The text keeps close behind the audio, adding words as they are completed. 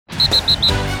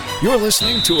You're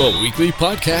listening to a weekly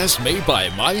podcast made by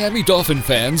Miami Dolphin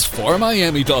fans for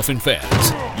Miami Dolphin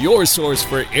fans. Your source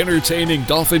for entertaining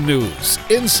Dolphin news,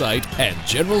 insight, and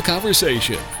general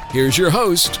conversation. Here's your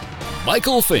host,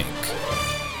 Michael Fink.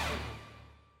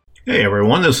 Hey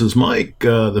everyone, this is Mike.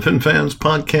 The Fin Fans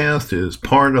podcast is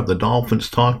part of the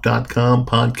DolphinsTalk.com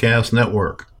podcast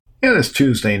network. And it's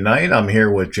Tuesday night. I'm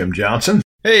here with Jim Johnson.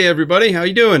 Hey everybody, how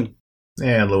you doing?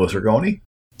 And Louis Ergoni.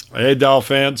 Hey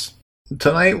Dolphins.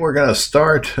 Tonight we're going to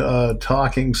start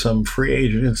talking some free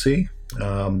agency.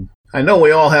 I know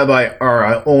we all have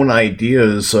our own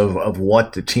ideas of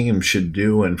what the team should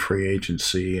do in free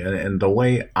agency. And the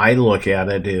way I look at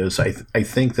it is I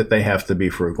think that they have to be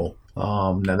frugal.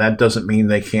 Now, that doesn't mean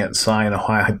they can't sign a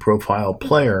high-profile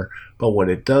player, but what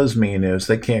it does mean is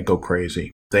they can't go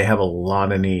crazy. They have a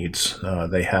lot of needs.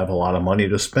 They have a lot of money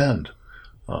to spend.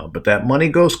 But that money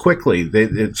goes quickly.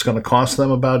 It's going to cost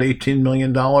them about $18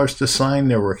 million to sign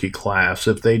their rookie class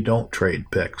if they don't trade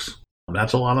picks.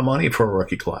 That's a lot of money for a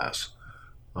rookie class.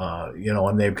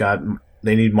 And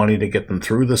they need money to get them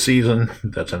through the season.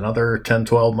 That's another $10,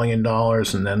 $12 million.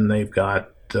 And then they've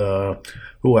got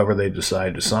whoever they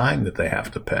decide to sign that they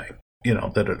have to pay,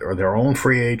 that are their own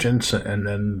free agents and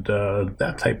then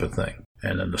that type of thing.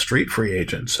 And then the street free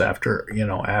agents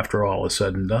after all is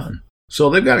said and done. So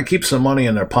they've got to keep some money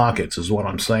in their pockets is what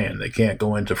I'm saying. They can't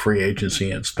go into free agency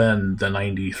and spend the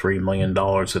 $93 million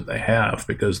that they have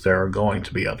because there are going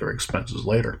to be other expenses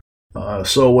later.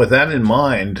 So with that in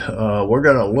mind, we're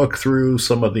going to look through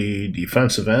some of the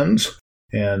defensive ends.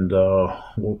 And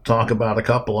we'll talk about a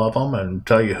couple of them and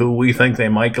tell you who we think they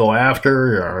might go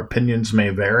after. Our opinions may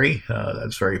vary.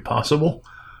 That's very possible.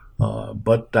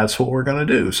 But that's what we're going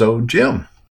to do. So, Jim,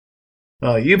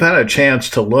 you've had a chance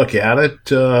to look at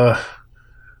it.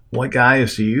 What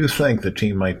guys do you think the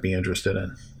team might be interested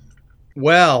in?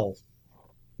 Well,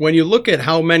 when you look at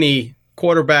how many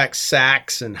quarterback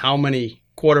sacks and how many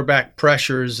quarterback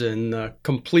pressures and the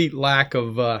complete lack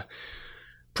of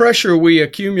pressure we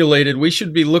accumulated, we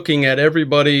should be looking at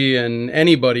everybody and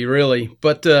anybody really.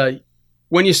 But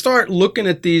when you start looking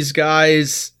at these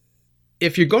guys,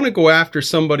 if you're going to go after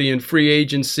somebody in free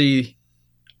agency,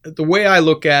 the way I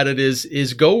look at it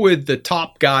is go with the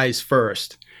top guys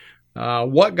first.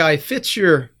 What guy fits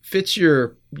your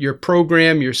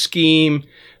program, your scheme,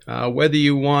 whether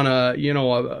you want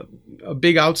a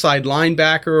big outside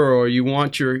linebacker or you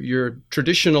want your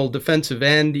traditional defensive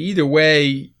end. Either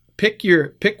way, pick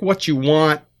what you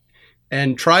want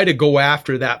and try to go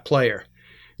after that player.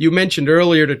 You mentioned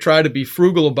earlier to try to be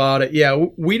frugal about it. Yeah,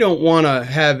 we don't want to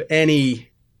have any,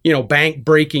 bank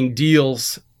breaking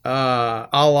deals a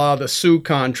la the Sue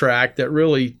contract that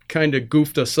really kind of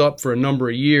goofed us up for a number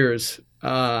of years.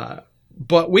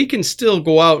 But we can still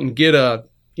go out and get a,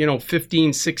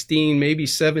 15, 16, maybe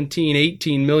 17,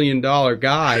 $18 million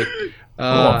guy.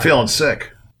 I'm feeling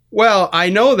sick. Well, I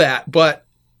know that, but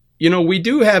we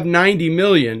do have $90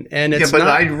 million, and it's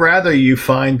I'd rather you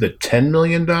find the $10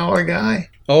 million guy.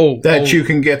 You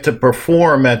can get to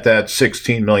perform at that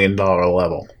 $16 million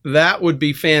level. That would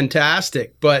be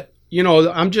fantastic, but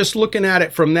I'm just looking at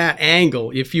it from that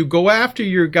angle. If you go after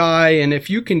your guy and if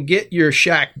you can get your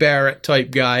Shaq Barrett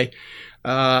type guy,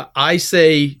 I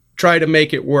say try to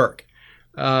make it work.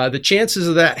 The chances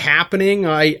of that happening,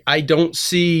 I don't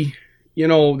see.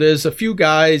 There's a few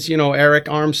guys, Eric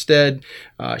Armstead,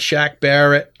 Shaq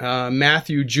Barrett,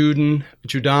 Matthew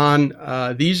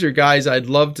Judon. These are guys I'd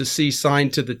love to see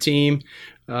signed to the team.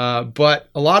 But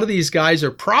a lot of these guys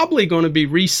are probably going to be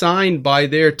re-signed by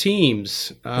their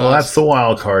teams. Well, that's the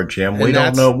wild card, Jim. We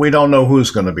don't know. We don't know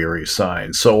who's going to be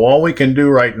re-signed. So all we can do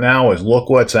right now is look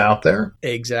what's out there.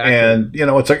 Exactly. And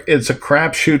it's a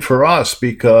crapshoot for us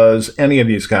because any of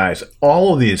these guys,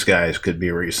 all of these guys, could be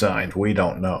re-signed. We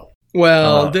don't know.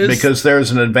 Well, because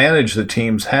there's an advantage the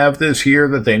teams have this year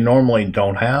that they normally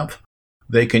don't have.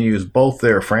 They can use both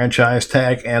their franchise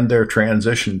tag and their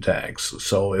transition tags.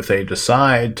 So if they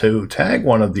decide to tag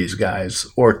one of these guys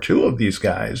or two of these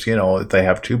guys, if they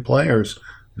have two players,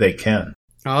 they can.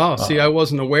 Oh, see, I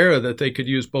wasn't aware that they could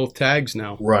use both tags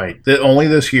now. Right. Only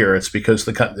this year. It's because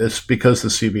the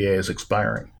CBA is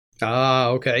expiring. Ah,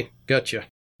 okay. Gotcha.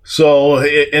 So,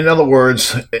 in other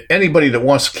words, anybody that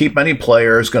wants to keep any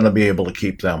player is going to be able to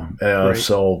keep them. Right.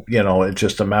 So, it's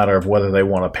just a matter of whether they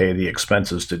want to pay the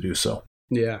expenses to do so.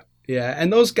 Yeah.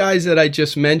 And those guys that I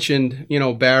just mentioned,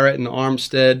 Barrett and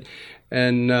Armstead,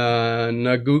 and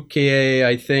Naguke,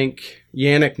 I think.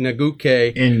 Yannick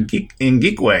Naguke. In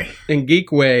Ngikwe.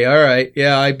 Ngikwe, all right.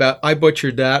 Yeah, I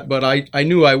butchered that, but I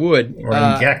knew I would. Or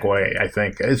Ngakwe, I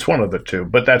think. It's one of the two,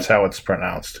 but that's how it's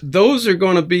pronounced. Those are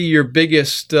going to be your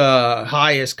biggest,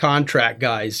 highest contract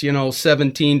guys,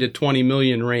 17 to 20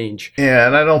 million range. Yeah,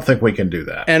 and I don't think we can do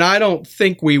that. And I don't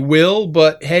think we will,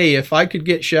 but hey, if I could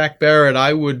get Shaq Barrett,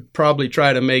 I would probably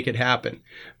try to make it happen.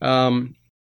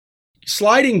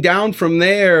 Sliding down from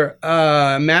there,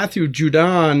 Matthew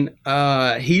Judon,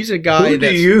 he's a guy Who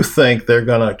do you think they're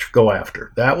going to go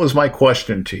after? That was my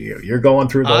question to you. You're going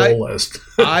through the whole list.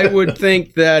 I would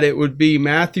think that it would be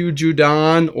Matthew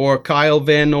Judon or Kyle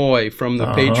Van Noy from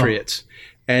the Patriots.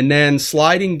 And then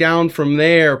sliding down from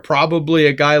there, probably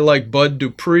a guy like Bud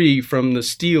Dupree from the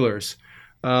Steelers.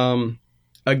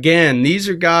 Again, these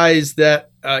are guys that,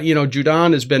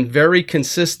 Judon has been very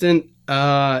consistent.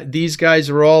 These guys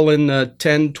are all in the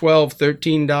 10, 12,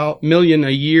 13 million a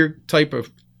year type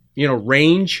of,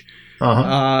 range.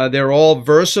 They're all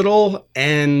versatile,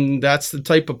 and that's the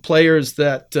type of players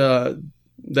that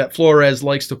that Flores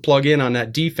likes to plug in on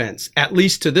that defense, at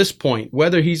least to this point.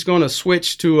 Whether he's going to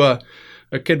switch to a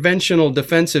conventional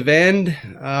defensive end,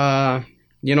 that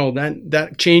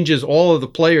changes all of the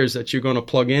players that you're going to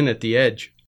plug in at the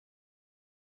edge.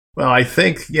 Well, I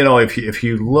think, if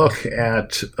you look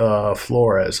at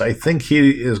Flores, I think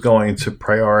he is going to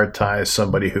prioritize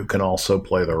somebody who can also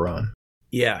play the run.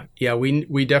 Yeah,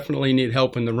 we definitely need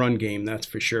help in the run game, that's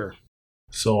for sure.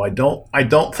 So I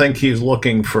don't think he's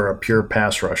looking for a pure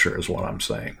pass rusher is what I'm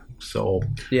saying. So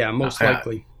yeah, most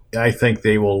likely. I think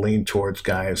they will lean towards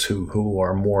guys who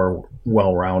are more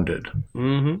well-rounded.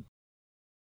 Mm-hmm.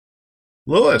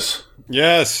 Lewis.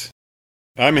 Yes,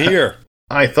 I'm here.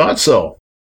 I thought so.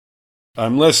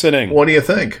 I'm listening. What do you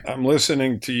think? I'm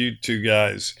listening to you two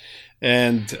guys,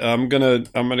 and I'm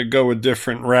gonna go a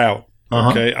different route.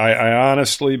 Okay, I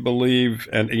honestly believe,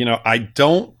 and I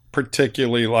don't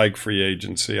particularly like free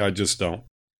agency. I just don't.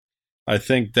 I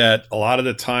think that a lot of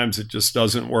the times it just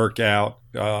doesn't work out.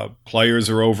 Players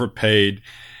are overpaid,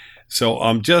 so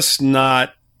I'm just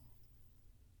not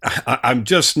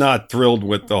thrilled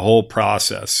with the whole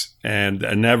process, and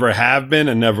I never have been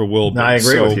and never will be. I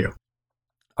agree with you.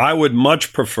 I would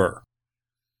much prefer,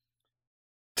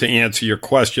 to answer your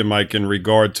question, Mike, in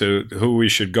regard to who we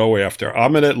should go after.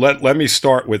 I'm going to let me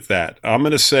start with that. I'm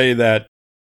going to say that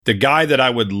the guy that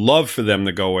I would love for them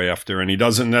to go after, and he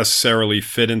doesn't necessarily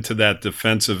fit into that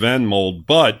defensive end mold,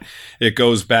 but it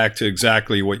goes back to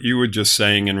exactly what you were just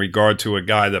saying in regard to a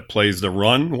guy that plays the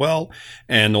run well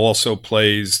and also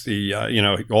plays the,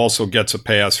 also gets a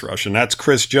pass rush, and that's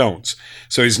Chris Jones.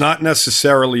 So he's not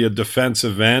necessarily a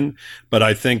defensive end, but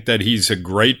I think that he's a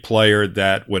great player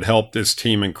that would help this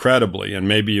team incredibly, and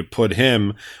maybe you put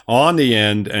him on the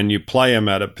end and you play him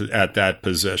at that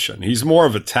position. He's more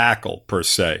of a tackle per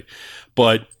se.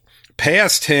 But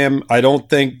past him, I don't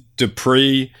think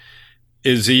Dupree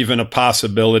is even a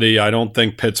possibility. I don't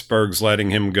think Pittsburgh's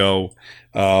letting him go.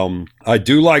 I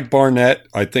do like Barnett.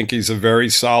 I think he's a very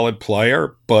solid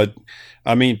player. But,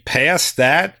 past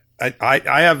that,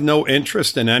 I have no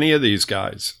interest in any of these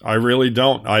guys. I really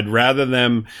don't. I'd rather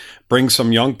them bring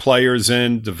some young players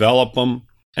in, develop them,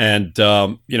 and,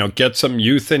 get some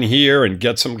youth in here and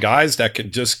get some guys that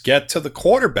can just get to the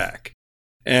quarterback.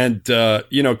 And,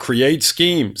 create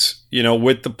schemes,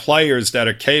 with the players that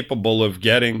are capable of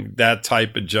getting that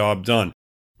type of job done.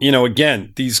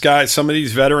 Again, these guys, some of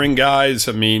these veteran guys,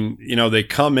 they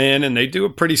come in and they do a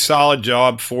pretty solid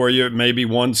job for you, maybe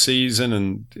one season,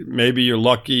 and maybe you're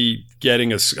lucky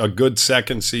getting a good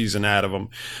second season out of them.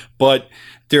 But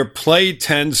their play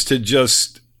tends to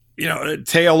just,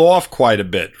 tail off quite a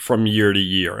bit from year to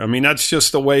year. That's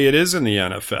just the way it is in the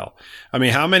NFL.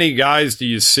 How many guys do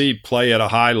you see play at a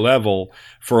high level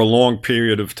for a long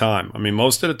period of time?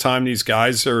 Most of the time these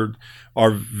guys are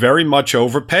very much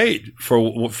overpaid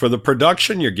for the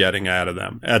production you're getting out of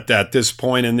them at this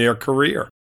point in their career.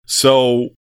 So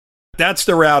that's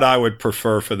the route I would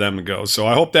prefer for them to go. So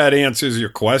I hope that answers your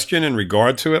question in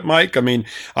regard to it, Mike.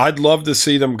 I'd love to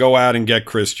see them go out and get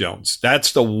Chris Jones.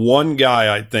 That's the one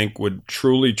guy I think would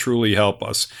truly, truly help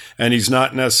us. And he's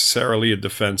not necessarily a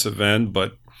defensive end,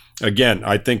 but again,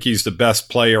 I think he's the best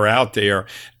player out there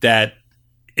that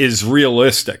is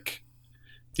realistic,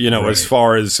 right, as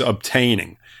far as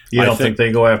obtaining. You don't think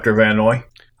they go after Van Noy?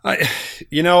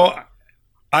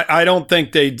 I don't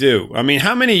think they do.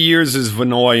 How many years is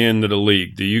Vanoy into the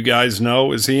league? Do you guys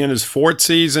know? Is he in his fourth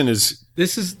season? This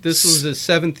was his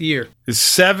seventh year. His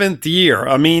seventh year.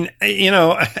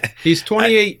 He's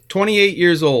 28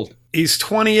 years old. He's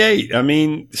 28. I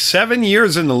mean, 7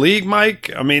 years in the league, Mike.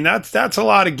 I mean, that's a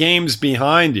lot of games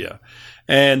behind you.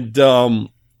 And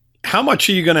how much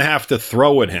are you going to have to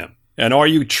throw at him? And are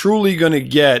you truly going to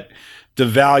get the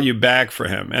value back for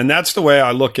him? And that's the way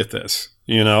I look at this.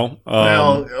 Well,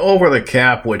 over the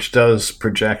cap, which does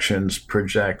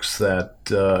projects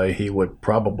that he would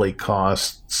probably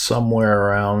cost somewhere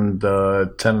around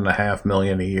 $10.5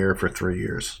 million a year for 3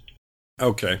 years.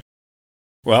 Okay.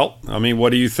 Well, I mean, what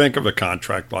do you think of a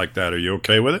contract like that? Are you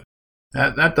okay with it?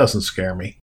 That doesn't scare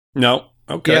me. No.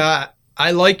 Okay. Yeah,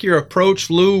 I like your approach,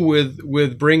 Lou,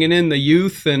 with bringing in the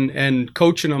youth and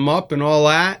coaching them up and all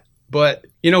that. But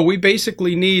we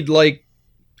basically need like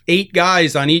 8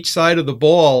 guys on each side of the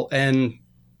ball, and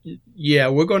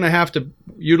we're going to have to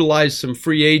utilize some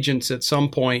free agents at some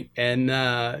point. And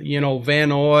Van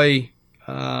Noy.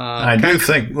 I do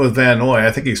think with Van Noy,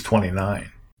 I think he's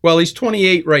 29. Well, he's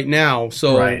 28 right now,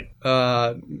 so right.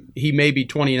 He may be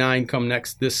 29 come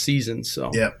this season.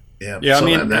 So yeah. Yeah, so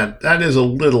I mean that is a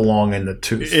little long in the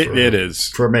tooth. It is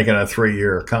for making a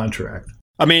 3-year contract.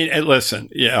 I mean, listen,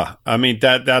 yeah. I mean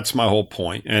that's my whole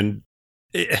point, and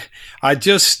I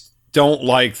just don't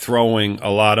like throwing a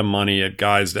lot of money at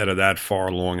guys that are that far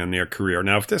along in their career.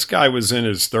 Now, if this guy was in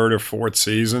his 3rd or 4th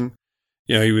season,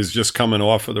 he was just coming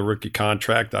off of the rookie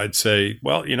contract, I'd say,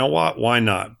 well, you know what? Why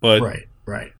not? But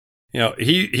right.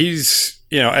 He's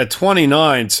at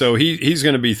 29, so he's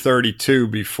going to be 32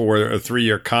 before a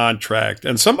 3-year contract,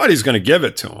 and somebody's going to give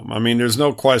it to him. I mean, there's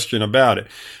no question about it.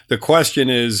 The question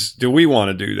is, do we want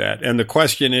to do that? And the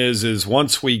question is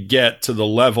once we get to the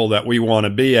level that we want to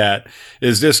be at,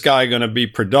 is this guy going to be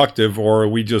productive, or are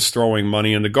we just throwing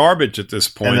money in the garbage at this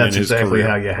point in his career? And that's exactly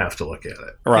how you have to look at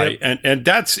it. Right. Yep. And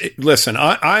that's, listen,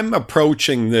 I'm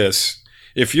approaching this.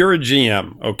 If you're a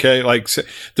GM, okay, like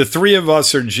the 3 of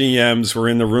us are GMs, we're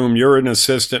in the room, you're an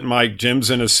assistant, Mike, Jim's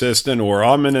an assistant, or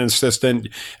I'm an assistant,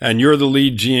 and you're the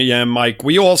lead GM, Mike.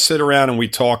 We all sit around and we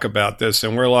talk about this,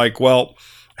 and we're like, well,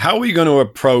 how are we going to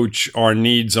approach our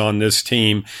needs on this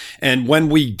team? And when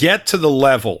we get to the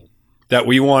level that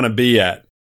we want to be at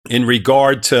in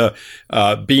regard to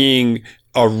being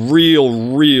a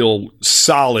real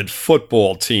solid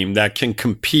football team that can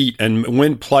compete and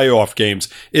win playoff games,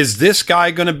 is this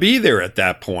guy going to be there at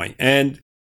that point? And,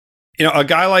 a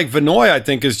guy like Van Noy, I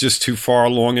think, is just too far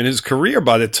along in his career.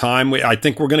 By the time I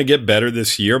think we're going to get better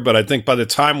this year, but I think by the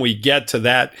time we get to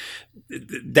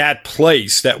that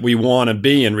place that we want to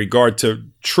be in regard to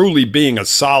truly being a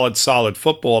solid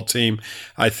football team,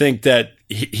 I think that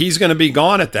he's going to be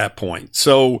gone at that point.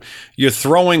 So you're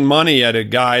throwing money at a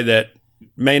guy that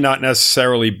may not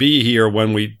necessarily be here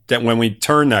when we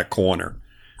turn that corner.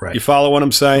 Right. You follow what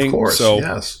I'm saying? Of course, so,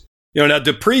 yes. Now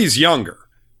Dupree's younger.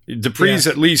 Dupree's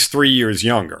at least 3 years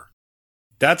younger.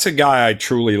 That's a guy I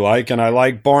truly like, and I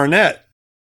like Barnett.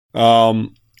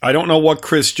 I don't know what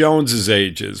Chris Jones's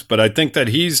age is, but I think that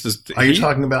he's the... Are you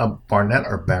talking about Barnett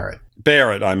or Barrett?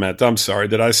 Barrett, I meant. I'm sorry.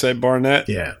 Did I say Barnett?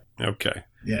 Yeah. Okay.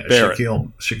 Yeah, Barrett.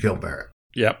 Shaquille Barrett.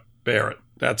 Yep, Barrett.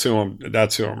 That's who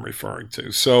I'm referring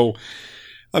to. So,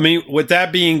 I mean, with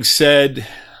that being said,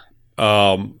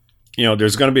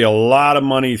 there's going to be a lot of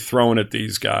money thrown at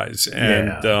these guys.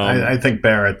 And I think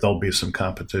Barrett, there'll be some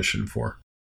competition for.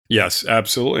 Yes,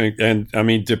 absolutely. And, I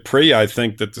mean, Dupree, I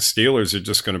think that the Steelers are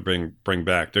just going to bring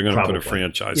back. They're going to put a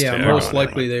franchise tag on it. Yeah, most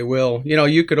likely they will.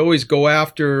 You could always go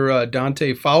after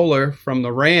Dante Fowler from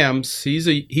the Rams. He's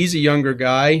a younger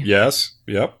guy. Yes,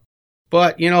 yep.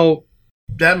 But,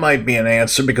 that might be an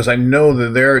answer because I know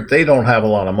that they don't have a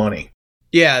lot of money.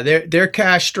 Yeah, they're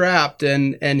cash strapped,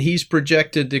 and he's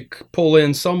projected to pull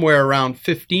in somewhere around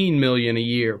 $15 million a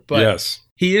year. But yes,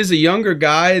 he is a younger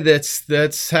guy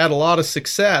that's had a lot of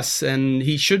success, and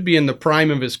he should be in the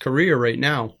prime of his career right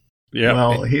now. Yeah,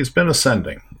 well, he's been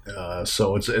ascending,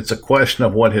 so it's a question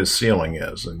of what his ceiling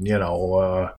is, and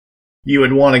you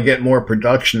would want to get more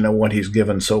production than what he's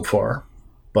given so far,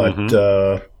 but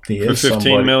he is for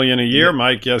 $15 million a year,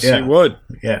 Mike. Yes, he would.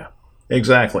 Yeah.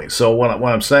 Exactly. So what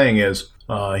I'm saying is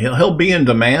he'll be in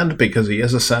demand because he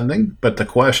is ascending, but the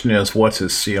question is what's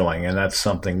his ceiling, and that's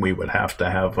something we would have to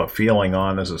have a feeling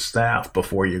on as a staff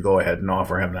before you go ahead and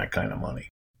offer him that kind of money.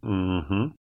 Mm-hmm.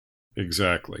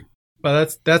 Exactly. Well,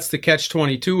 that's the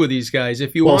catch-22 with these guys.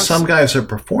 Some guys are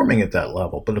performing at that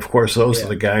level, but of course those are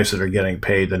the guys that are getting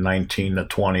paid the 19 to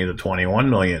 20 to 21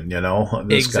 million.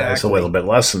 This guy's a little bit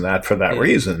less than that for that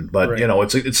reason, but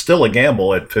it's still a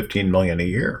gamble at 15 million a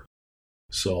year.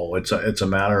 So it's a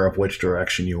matter of which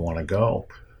direction you want to go.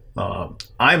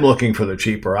 I'm looking for the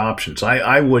cheaper options.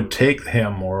 I would take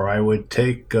him, or I would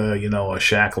take, a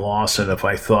Shaq Lawson if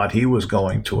I thought he was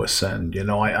going to ascend.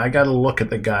 I got to look at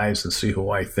the guys and see who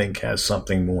I think has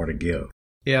something more to give.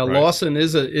 Yeah, right. Lawson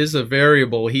is a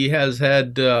variable. He has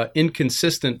had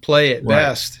inconsistent play at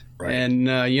best. Right. And,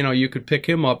 you could pick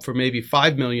him up for maybe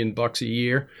 $5 million a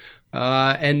year.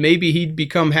 And maybe he'd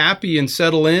become happy and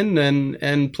settle in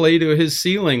and play to his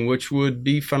ceiling, which would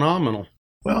be phenomenal.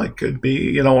 Well, it could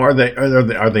be, are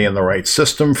they in the right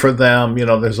system for them?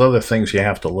 There's other things you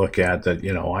have to look at that,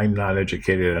 I'm not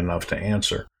educated enough to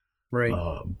answer. Right.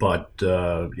 But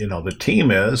the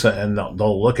team is, and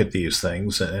they'll look at these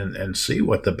things and see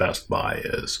what the best buy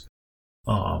is.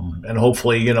 And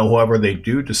hopefully, whoever they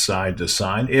do decide to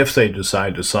sign, if they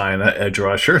decide to sign an edge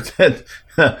rusher, that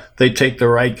they take the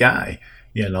right guy,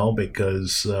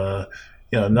 because,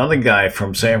 another guy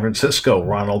from San Francisco,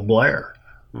 Ronald Blair,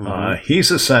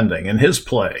 he's ascending in his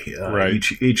play. Right.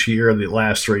 Each year, the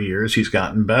last 3 years, he's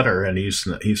gotten better, and he's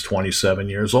 27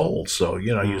 years old. So,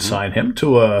 you sign him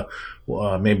to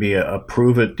maybe a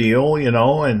prove it deal,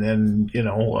 and then,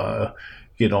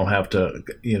 you don't have to,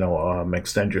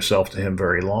 extend yourself to him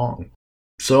very long.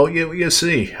 So you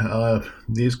see,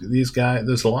 these guys.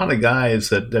 There's a lot of guys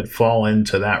that fall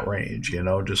into that range.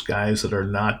 Just guys that are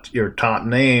not your top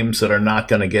names, that are not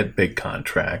going to get big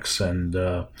contracts. And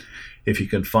if you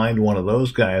can find one of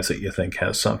those guys that you think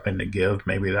has something to give,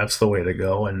 maybe that's the way to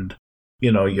go. And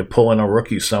you pull in a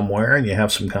rookie somewhere, and you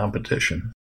have some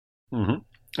competition.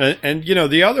 Mm-hmm. And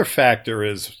the other factor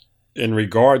is, in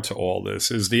regard to all this,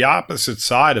 is the opposite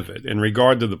side of it in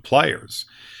regard to the players.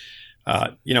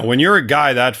 When you're a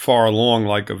guy that far along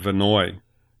like a Vanoy,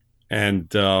 and,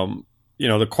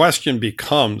 the question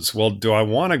becomes, well, do I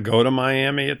want to go to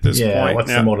Miami at this point? Yeah,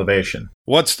 what's the motivation?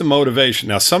 What's the motivation?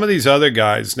 Now, some of these other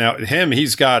guys,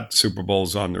 he's got Super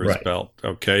Bowls under his belt,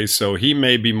 okay? So he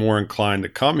may be more inclined to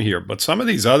come here. But some of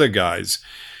these other guys,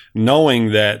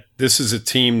 knowing that this is a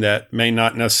team that may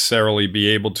not necessarily be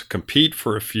able to compete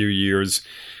for a few years,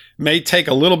 may take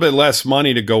a little bit less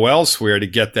money to go elsewhere to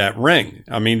get that ring.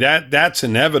 I mean, that's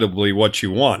inevitably what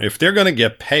you want. If they're going to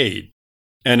get paid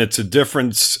and it's a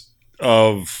difference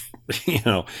of,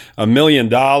 $1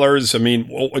 million, I mean,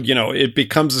 it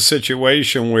becomes a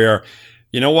situation where,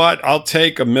 I'll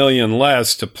take $1 million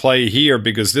less to play here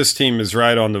because this team is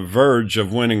right on the verge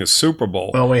of winning a Super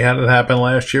Bowl. Well, we had it happen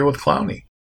last year with Clowney.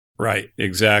 Right,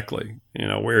 exactly.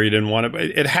 Where he didn't want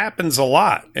to. It happens a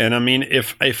lot. And I mean,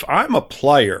 if I'm a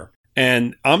player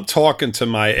and I'm talking to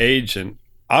my agent,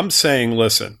 I'm saying,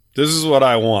 listen, this is what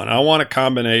I want. I want a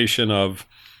combination of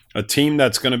a team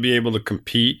that's going to be able to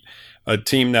compete, a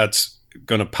team that's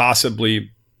going to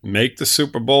possibly make the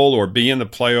Super Bowl or be in the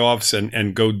playoffs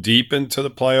and go deep into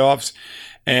the playoffs.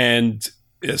 And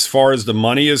as far as the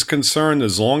money is concerned,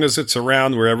 as long as it's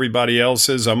around where everybody else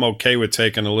is, I'm okay with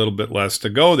taking a little bit less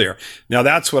to go there. Now,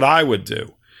 that's what I would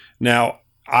do. Now,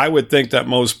 I would think that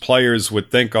most players would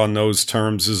think on those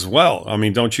terms as well. I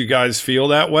mean, don't you guys feel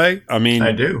that way? I mean,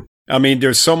 I do. I mean,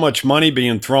 there's so much money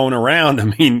being thrown around.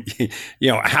 I mean,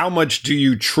 how much do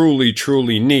you truly,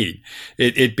 truly need?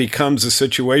 It becomes a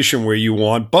situation where you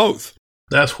want both.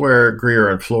 That's where Greer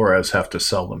and Flores have to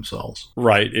sell themselves.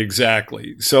 Right,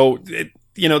 exactly. So,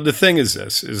 the thing is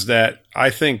this, is that I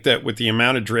think that with the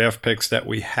amount of draft picks that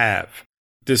we have,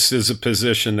 this is a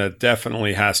position that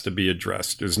definitely has to be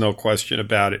addressed. There's no question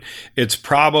about it. It's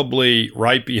probably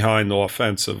right behind the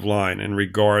offensive line in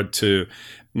regard to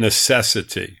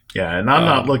necessity. Yeah, and I'm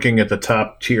not looking at the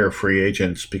top tier free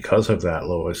agents because of that,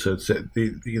 Louis.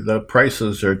 The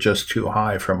prices are just too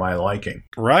high for my liking.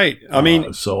 Right. I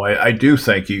mean, so I do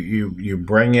think you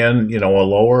bring in a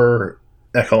lower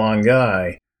echelon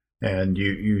guy, and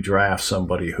you draft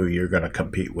somebody who you're going to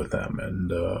compete with them,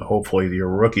 and hopefully your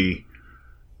rookie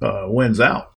wins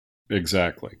out.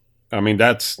 Exactly. I mean,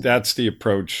 that's the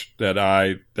approach that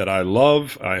I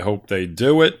love. I hope they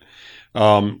do it.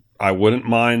 I wouldn't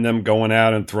mind them going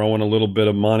out and throwing a little bit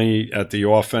of money at the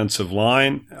offensive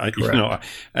line,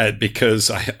 because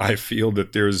I feel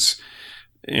that there's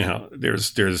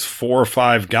 4 or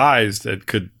 5 guys that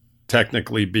could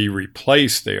technically be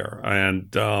replaced there, and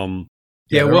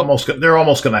they're almost going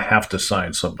to have to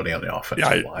sign somebody on the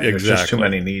offensive line. There's just too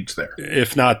many needs there.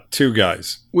 If not 2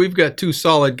 guys. We've got 2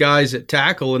 solid guys at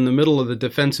tackle in the middle of the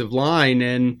defensive line,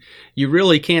 and you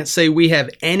really can't say we have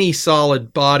any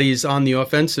solid bodies on the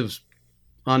offensive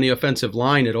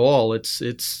line at all. It's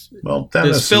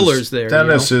there's fillers there.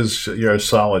 Dennis is your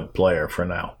solid player for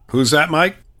now. Who's that,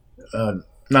 Mike?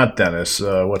 Not Dennis.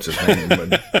 What's his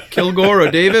name? Kilgore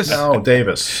or Davis? No,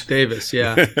 Davis. Davis,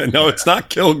 yeah. No, it's not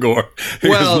Kilgore. Because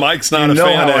Well, Mike's not You a know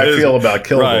fan how of I his. feel about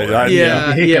Kilgore. Right, He I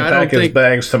can don't pack his think-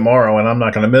 bags tomorrow, and I'm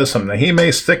not going to miss him. Now, he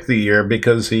may stick the year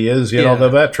because he is, you know, Yeah. the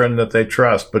veteran that they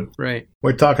trust. But Right.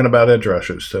 we're talking about edge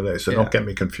rushers today, so Yeah. don't get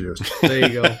me confused. There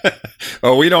you go.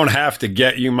 Oh, we don't have to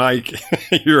get you, Mike.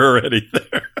 You're already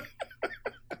there.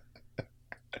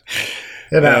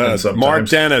 It happens sometimes. Mark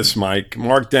Dennis, Mike.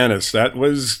 Mark Dennis.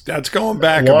 That's going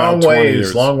back Long about 20 ways,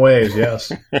 years. long ways,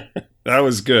 yes. That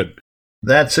was good.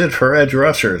 That's it for edge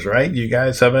rushers, right? You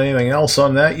guys have anything else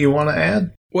on that you want to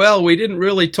add? Well, we didn't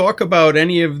really talk about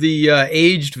any of the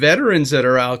aged veterans that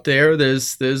are out there.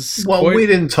 There's Well, quite- we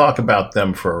didn't talk about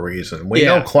them for a reason. We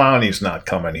Yeah. know Clowney's not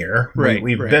coming here. Right,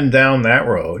 We've right. been down that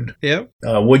road. Yep.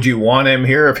 Would you want him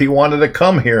here if he wanted to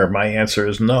come here? My answer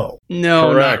is no.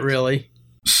 No, Correct. not really.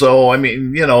 So, I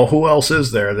mean, you know, who else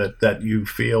is there that you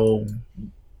feel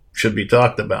should be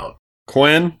talked about?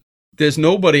 Quinn? There's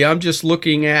nobody. I'm just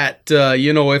looking at,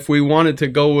 if we wanted to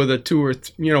go with a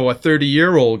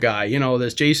 30-year-old guy,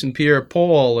 there's Jason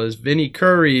Pierre-Paul, there's Vinnie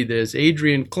Curry, there's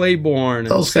Adrian Claiborne.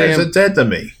 Those guys are dead to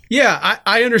me. Yeah,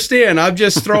 I understand. I'm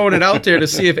just throwing it out there to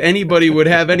see if anybody would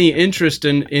have any interest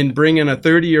in bringing a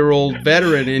 30-year-old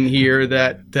veteran in here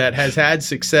that has had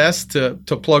success to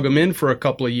plug them in for a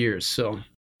couple of years. So,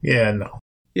 Yeah, no.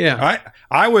 yeah.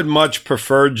 I would much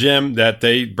prefer, Jim, that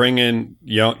they bring in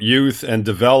youth and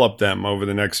develop them over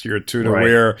the next year or two to Right.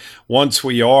 where once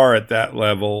we are at that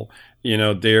level,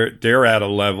 they're at a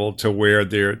level to where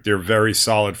they're very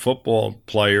solid football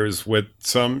players with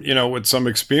some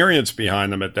experience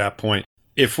behind them at that point.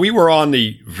 If we were on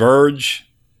the verge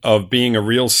of being a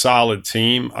real solid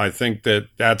team, I think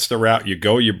that's the route you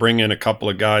go. You bring in a couple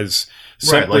of guys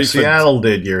Right, like Seattle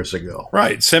did years ago.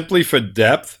 Right, simply for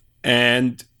depth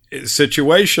and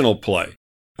situational play.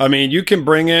 I mean, you can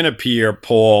bring in a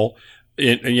Pierre-Paul,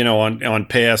 on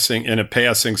passing in a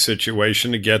passing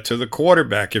situation to get to the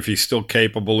quarterback if he's still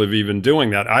capable of even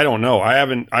doing that. I don't know. I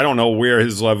don't know where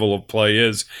his level of play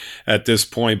is at this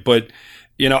point, but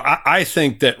I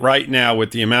think that right now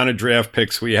with the amount of draft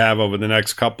picks we have over the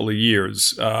next couple of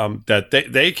years, that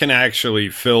they can actually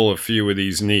fill a few of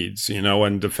these needs,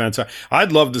 in defense.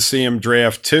 I'd love to see him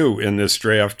draft 2 in this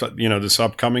draft, this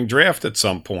upcoming draft at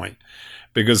some point,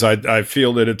 because I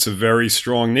feel that it's a very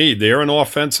strong need. They're an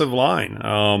offensive line.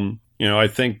 I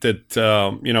think that,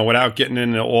 without getting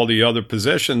into all the other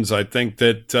positions, I think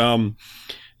that,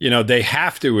 they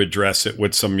have to address it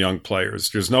with some young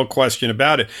players. There's no question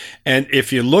about it. And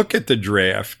if you look at the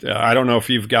draft, I don't know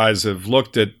if you guys have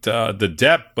looked at the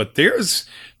depth, but there's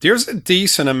a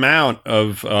decent amount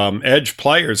of edge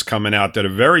players coming out that are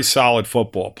very solid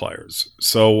football players.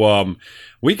 So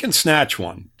we can snatch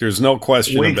one. There's no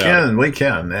question about it. We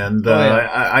can. And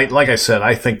I like I said,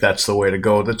 I think that's the way to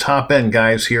go. The top end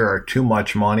guys here are too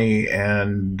much money,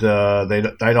 and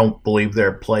I don't believe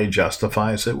their play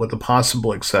justifies it, with the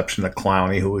possible exception of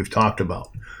Clowney, who we've talked about.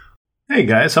 Hey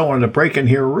guys, I wanted to break in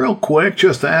here real quick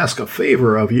just to ask a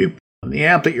favor of you. On the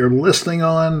app that you're listening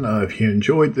on, if you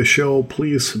enjoyed the show,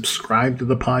 please subscribe to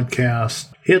the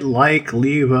podcast. Hit like,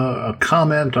 leave a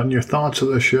comment on your thoughts of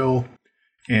the show.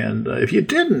 And if you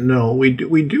didn't know, we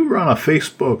do run a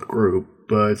Facebook group.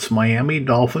 It's Miami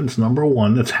Dolphins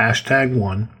 #1. That's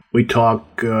 #1. We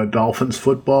talk Dolphins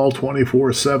football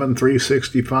 24/7,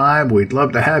 365. We'd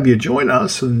love to have you join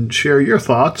us and share your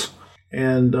thoughts.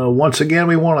 And once again,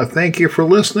 we want to thank you for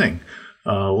listening.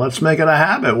 Let's make it a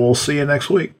habit. We'll see you next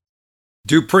week.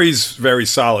 Dupree's very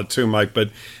solid too, Mike. But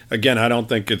again, I don't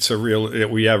think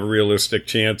we have a realistic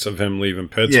chance of him leaving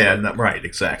Pittsburgh. Yeah, right,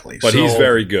 exactly. But he's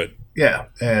very good. Yeah,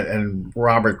 and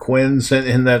Robert Quinn's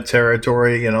in that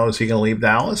territory. Is he going to leave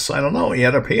Dallas? I don't know. He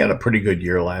had a pretty good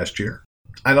year last year.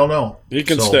 I don't know. He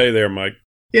can stay there, Mike.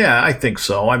 Yeah, I think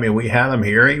so. I mean, we had him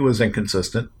here. He was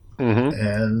inconsistent, mm-hmm.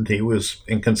 and he was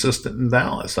inconsistent in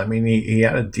Dallas. I mean, he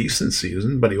had a decent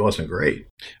season, but he wasn't great.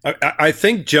 I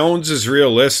think Jones is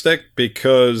realistic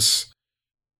because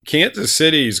Kansas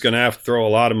City is going to have to throw a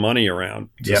lot of money around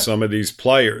to some of these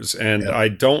players, and I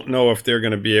don't know if they're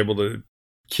going to be able to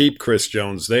keep Chris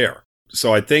Jones there.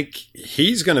 So I think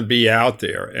he's going to be out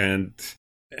there, and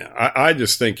I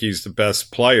just think he's the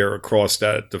best player across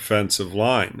that defensive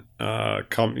line. That's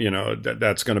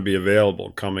going to be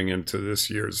available coming into this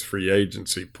year's free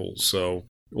agency pool. So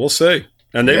we'll see.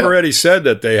 And they've already said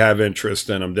that they have interest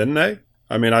in him, didn't they?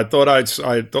 I mean, I thought I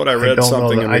read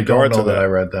something in regard to that. I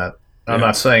read that. I'm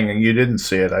not saying you didn't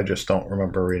see it. I just don't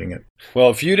remember reading it. Well,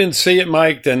 if you didn't see it,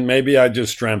 Mike, then maybe I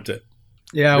just dreamt it.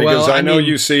 Yeah, because well, I know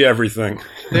you see everything.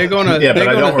 They're gonna. Yeah, but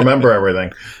I don't remember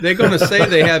everything. They're gonna say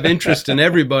they have interest in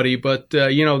everybody, but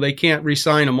they can't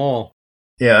re-sign them all.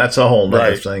 Yeah, that's a whole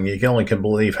nother Right. thing. You only can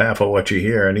believe half of what you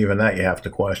hear, and even that you have to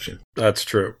question. That's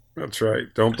true. That's right.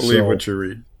 Don't believe So- what you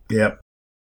read. Yep.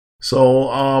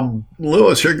 So,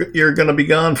 Lewis, you're going to be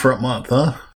gone for a month,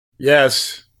 huh?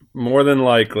 Yes, more than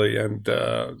likely, and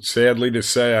sadly to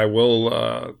say, I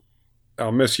will.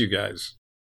 I'll miss you guys.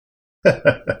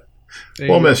 There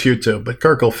We'll you miss you too, but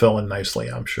Kirk will fill in nicely,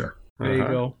 I'm sure. go. There you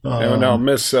go. And I'll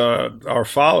miss our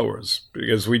followers,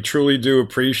 because we truly do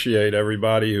appreciate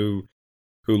everybody who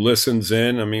listens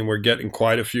in. I mean, we're getting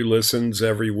quite a few listens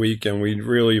every week, and we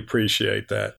really appreciate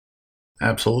that.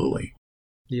 Absolutely.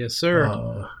 Yes,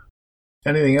 sir.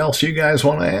 Anything else you guys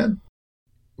want to add?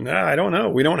 No, I don't know.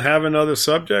 We don't have another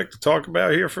subject to talk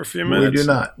about here for a few minutes. We do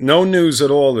not. No news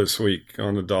at all this week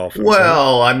on the Dolphins.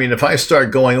 Well, I mean, if I start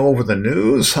going over the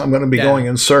news, I'm going to be Yeah. going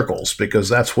in circles because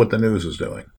that's what the news is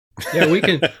doing. Yeah,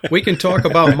 we can talk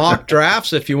about mock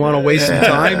drafts if you want to waste some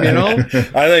time.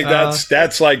 I think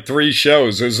that's like 3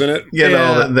 shows, isn't it?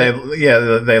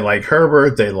 They like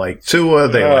Herbert, they like Tua,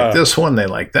 they like this one, they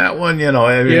like that one.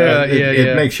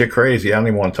 It makes you crazy. I don't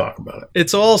even want to talk about it.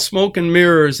 It's all smoke and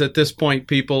mirrors at this point,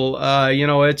 people.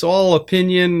 It's all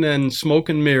opinion and smoke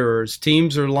and mirrors.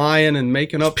 Teams are lying and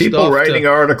making up People stuff. writing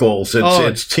articles.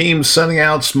 It's teams sending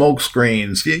out smoke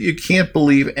screens. You can't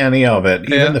believe any of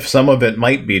it, even if some of it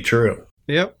might be true.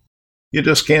 Yep. You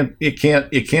just can't. You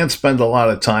can't spend a lot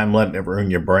of time letting it ruin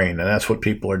your brain, and that's what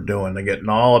people are doing. They're getting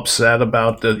all upset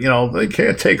about they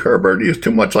can't take Herbert. He's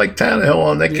too much like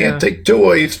Tannehill, and they can't take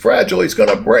Tua. He's fragile. He's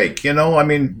going to break. I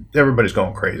mean, everybody's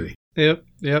going crazy. Yep.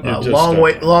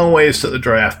 Long ways to the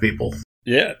draft, people.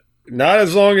 Yeah. Not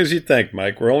as long as you think,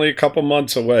 Mike. We're only a couple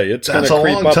months away. It's going That's to a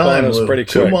creep long up time, on us Lou. pretty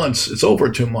 2 quick. months. It's over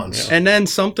 2 months. And then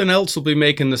something else will be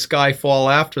making the sky fall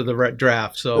after the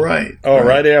draft. So Right. Oh,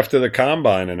 right after the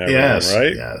combine and everything, Yes.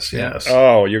 right? Yes.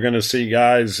 Oh, you're going to see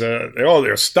guys,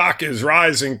 their stock is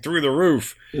rising through the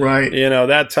roof. Right.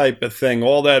 That type of thing.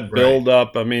 All that build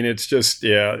up. I mean, it's just,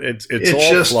 it's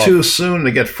all just fluff. too soon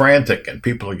to get frantic, and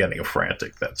people are getting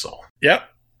frantic. That's all. Yep.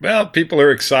 Well, people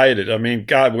are excited. I mean,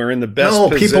 God, we're in the best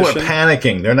position. People are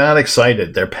panicking. They're not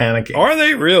excited. They're panicking. Are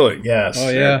they really? Yes. Oh,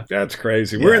 yeah. That's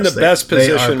crazy. Yes, We're in the best they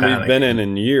are position we've been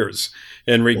in years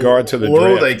in regard to the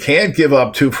draft. They can't give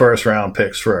up 2 first-round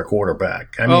picks for a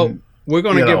quarterback. I mean, we're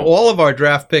going to give all of our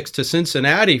draft picks to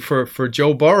Cincinnati for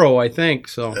Joe Burrow, I think.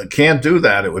 So can't do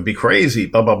that. It would be crazy.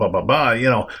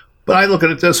 But I look at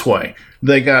it this way.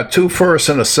 They got 2 firsts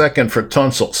and a second for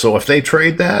Tunsil. So if they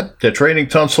trade that, they're trading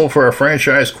Tunsil for a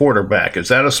franchise quarterback. Is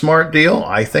that a smart deal?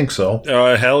 I think so.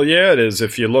 Hell yeah, it is.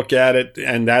 If you look at it,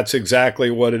 and that's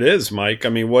exactly what it is, Mike. I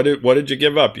mean, what did you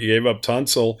give up? You gave up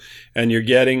Tunsil, and you're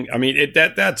getting. I mean,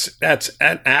 that's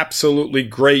an absolutely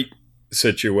great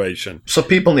situation. So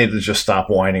people need to just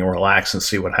stop whining, relax, and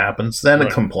see what happens. Then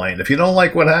complain. If you don't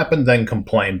like what happened, then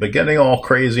complain. But getting all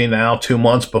crazy now, 2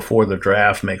 months before the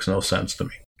draft, makes no sense to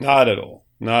me. Not at all.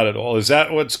 Not at all. Is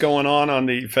that what's going on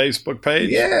the Facebook page?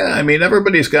 Yeah, I mean,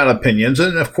 everybody's got opinions,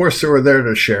 and of course they're there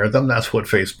to share them. That's what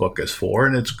Facebook is for,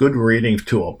 and it's good reading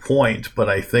to a point, but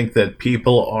I think that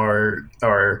people are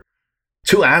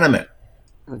too adamant.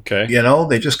 Okay.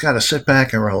 They just got to sit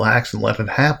back and relax and let it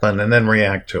happen and then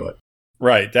react to it.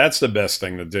 Right, that's the best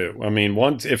thing to do. I mean,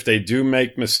 once if they do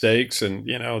make mistakes, and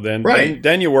then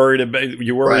then you're worried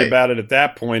about it at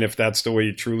that point if that's the way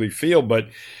you truly feel. But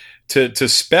to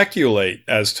speculate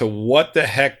as to what the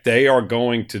heck they are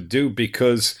going to do,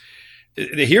 because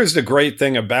here's the great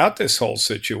thing about this whole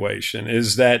situation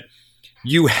is that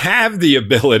you have the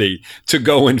ability to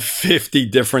go in 50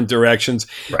 different directions.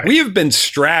 Right. We have been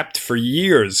strapped for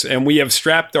years, and we have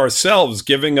strapped ourselves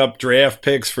giving up draft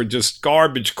picks for just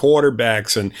garbage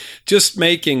quarterbacks and just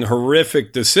making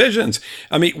horrific decisions.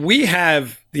 I mean, we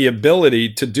have the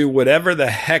ability to do whatever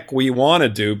the heck we want to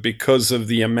do because of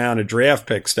the amount of draft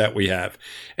picks that we have.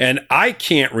 And I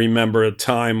can't remember a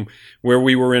time where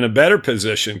we were in a better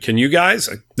position. Can you guys?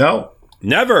 No.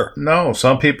 Never. No,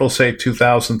 some people say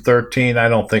 2013. I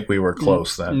don't think we were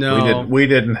close then. No. We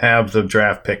didn't have the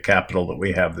draft pick capital that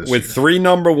we have this year. With 3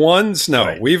 number ones? No,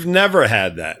 Right. We've never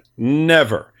had that.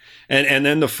 Never. And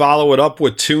then to follow it up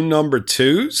with 2 number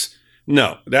 2s?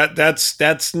 No,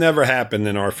 that's never happened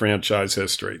in our franchise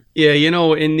history. yeah,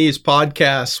 in these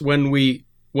podcasts when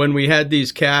we had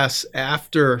these casts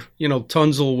after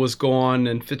Tunsil was gone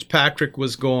and Fitzpatrick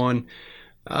was gone.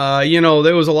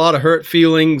 There was a lot of hurt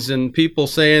feelings and people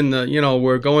saying that,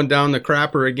 we're going down the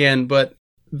crapper again. But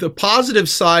the positive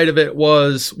side of it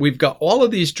was we've got all of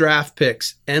these draft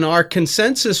picks, and our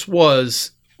consensus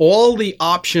was all the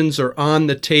options are on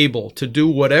the table to do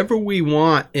whatever we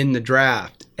want in the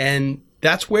draft. And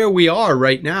that's where we are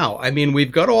right now. I mean,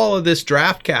 we've got all of this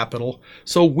draft capital,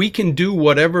 so we can do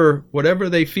whatever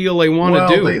they feel they want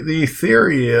to do. Well, the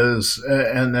theory is,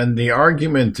 and then the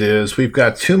argument is, we've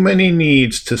got too many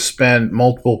needs to spend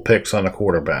multiple picks on a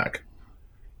quarterback.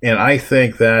 And I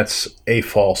think that's a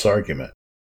false argument.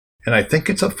 And I think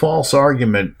it's a false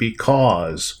argument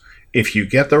because if you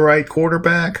get the right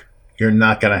quarterback, you're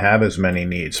not going to have as many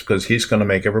needs because he's going to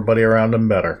make everybody around him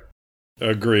better.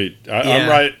 Agreed.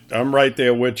 I'm right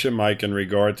there with you, Mike, in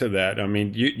regard to that. I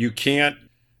mean, you can't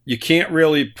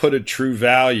really put a true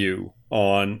value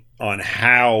on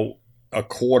how a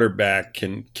quarterback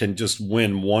can just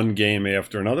win one game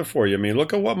after another for you. I mean,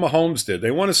 look at what Mahomes did. They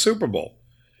won a Super Bowl.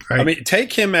 Right. I mean,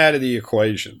 take him out of the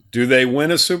equation. Do they win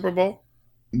a Super Bowl?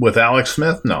 With Alex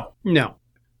Smith? No. No.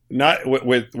 Not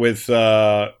with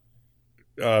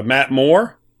Matt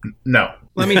Moore? No.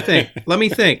 Let me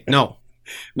think. No.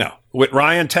 No. With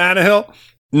Ryan Tannehill?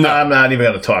 No, I'm not even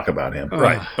going to talk about him.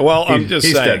 Right. Well, I'm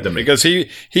just saying because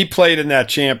he played in that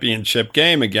championship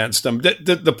game against them.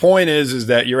 The point is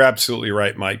that you're absolutely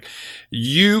right, Mike.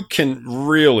 You can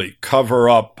really cover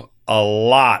up a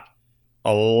lot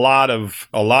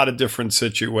of different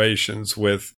situations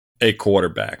with a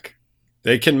quarterback.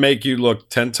 They can make you look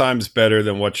 10 times better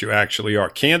than what you actually are.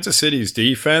 Kansas City's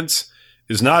defense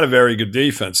is not a very good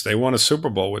defense. They won a Super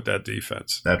Bowl with that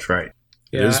defense. That's right.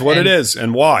 It is what it is,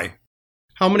 and why?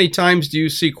 How many times do you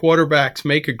see quarterbacks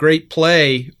make a great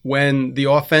play when the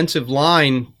offensive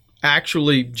line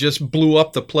actually just blew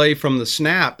up the play from the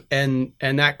snap, and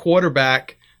that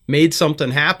quarterback made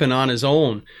something happen on his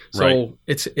own? So right.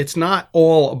 It's not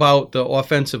all about the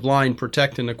offensive line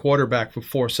protecting the quarterback for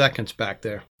 4 seconds back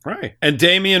there. Right. And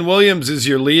Damian Williams is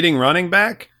your leading running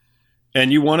back,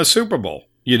 and you won a Super Bowl.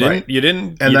 You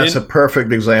didn't. And that's a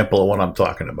perfect example of what I'm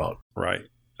talking about. Right.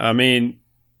 I mean,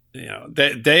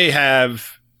 they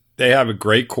have a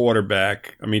great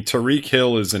quarterback. I mean, Tyreek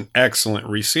Hill is an excellent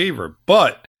receiver,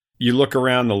 but you look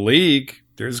around the league,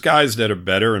 there's guys that are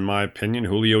better, in my opinion.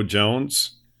 Julio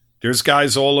Jones. There's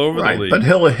guys all over the league. But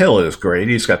Hill is great.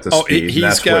 He's got the speed.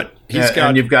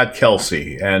 And you've got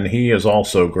Kelsey, and he is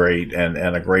also great and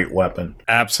a great weapon.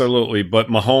 Absolutely. But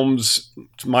Mahomes,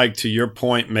 Mike, to your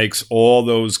point, makes all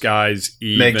those guys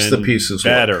even makes the pieces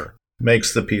better. Work.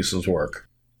 Makes the pieces work.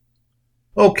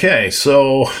 Okay,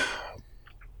 so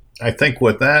I think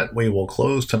with that, we will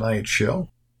close tonight's show.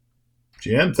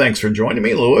 Jim, thanks for joining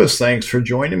me. Lewis, thanks for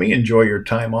joining me. Enjoy your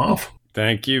time off.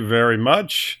 Thank you very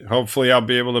much. Hopefully I'll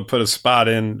be able to put a spot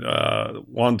in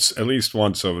at least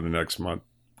once over the next month,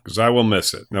 because I will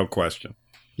miss it, no question.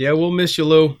 Yeah, we'll miss you,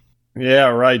 Lou. Yeah,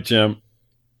 right, Jim.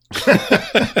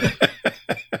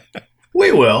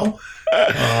 We will.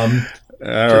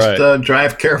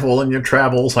 Drive careful in your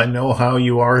travels. I know how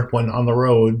you are when on the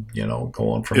road,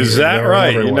 going from Is that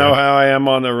right? You know how I am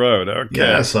on the road. Okay.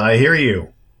 Yes, I hear you.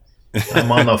 I'm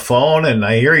on the phone and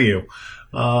I hear you.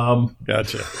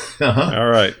 Gotcha. Uh-huh. All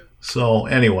right. So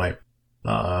anyway,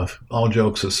 all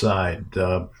jokes aside,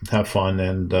 have fun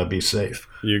and be safe.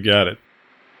 You got it.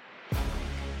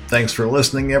 Thanks for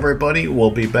listening, everybody. We'll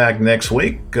be back next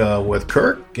week with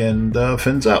Kirk and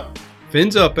Fins Up.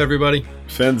 Fins up, everybody.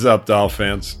 Fins up, Doll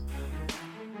fans.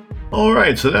 All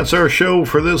right, so that's our show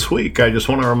for this week. I just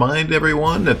want to remind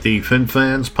everyone that the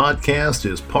FinFans podcast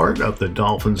is part of the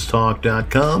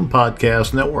DolphinsTalk.com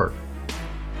podcast network.